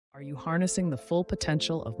Are you harnessing the full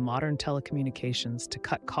potential of modern telecommunications to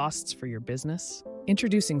cut costs for your business?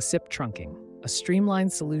 Introducing SIP trunking, a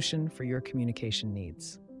streamlined solution for your communication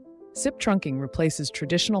needs. SIP trunking replaces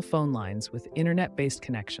traditional phone lines with internet-based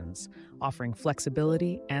connections, offering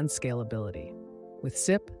flexibility and scalability. With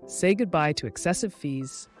SIP, say goodbye to excessive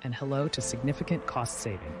fees and hello to significant cost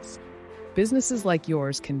savings. Businesses like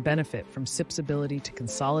yours can benefit from SIP's ability to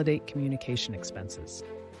consolidate communication expenses.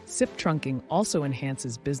 SIP trunking also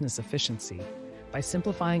enhances business efficiency by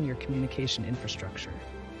simplifying your communication infrastructure.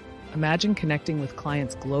 Imagine connecting with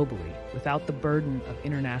clients globally without the burden of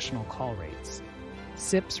international call rates.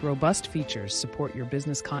 SIP's robust features support your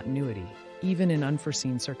business continuity, even in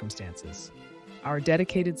unforeseen circumstances. Our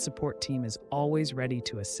dedicated support team is always ready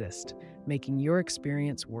to assist, making your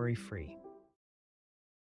experience worry-free.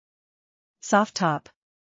 Softtop,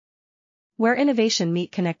 where innovation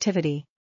meets connectivity.